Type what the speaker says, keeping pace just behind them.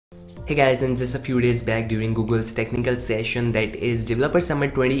Hey guys, and just a few days back during Google's technical session, that is Developer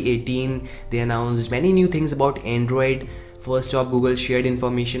Summit 2018, they announced many new things about Android. First off, Google shared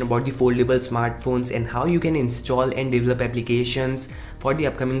information about the foldable smartphones and how you can install and develop applications for the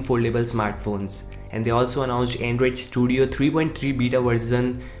upcoming foldable smartphones. And they also announced Android Studio 3.3 beta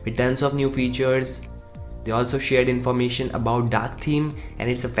version with tons of new features. They also shared information about dark theme and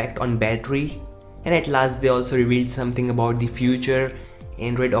its effect on battery. And at last, they also revealed something about the future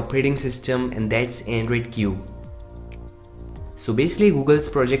Android operating system, and that's Android Q. So basically, Google's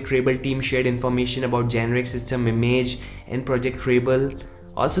Project Treble team shared information about generic system image and Project Treble.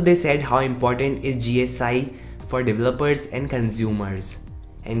 Also, they said how important is GSI for developers and consumers.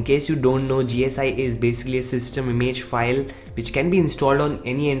 In case you don't know, GSI is basically a system image file which can be installed on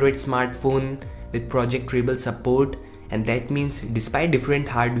any Android smartphone with Project Treble support. And that means despite different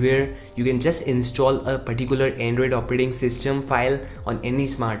hardware, you can just install a particular Android operating system file on any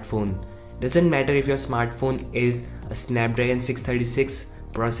smartphone. Doesn't matter if your smartphone is a Snapdragon 636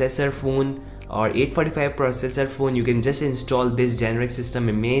 processor phone or 845 processor phone, you can just install this generic system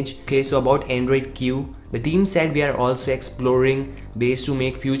image. Okay, so about Android Q, the team said we are also exploring ways to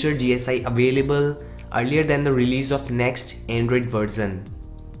make future GSI available earlier than the release of next Android version.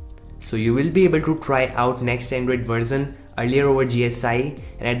 So you will be able to try out next Android version earlier over GSI,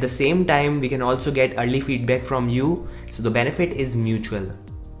 and at the same time we can also get early feedback from you, so the benefit is mutual.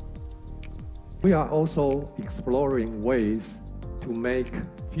 We are also exploring ways to make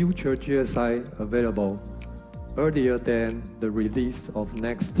future GSI available earlier than the release of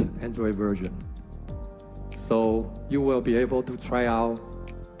next Android version. So you will be able to try out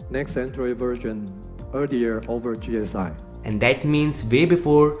next Android version earlier over GSI. And that means way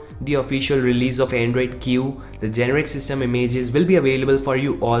before the official release of Android Q, the generic system images will be available for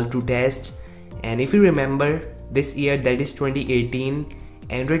you all to test. And if you remember, this year, that is 2018,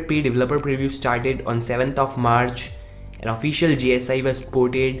 Android P developer preview started on 7th of March and official GSI was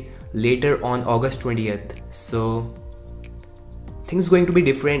ported later on August 20th. So things going to be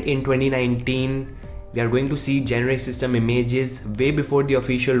different in 2019. We are going to see generic system images way before the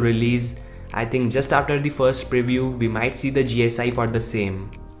official release. I think just after the first preview, we might see the GSI for the same.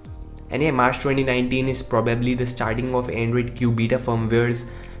 And yeah, March 2019 is probably the starting of Android Q beta firmwares,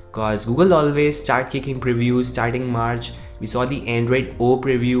 cause Google always start kicking previews starting March. We saw the Android O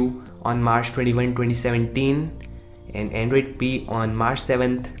preview on March 21, 2017 and Android P on March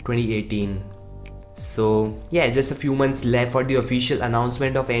 7th, 2018. So yeah, just a few months left for the official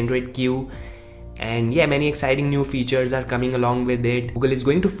announcement of Android Q. And yeah, many exciting new features are coming along with it. Google is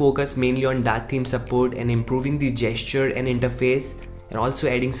going to focus mainly on dark theme support and improving the gesture and interface, and also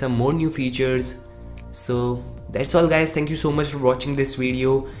adding some more new features. So that's all guys, thank you so much for watching this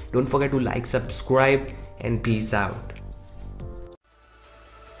video. Don't forget to like, subscribe, and peace out.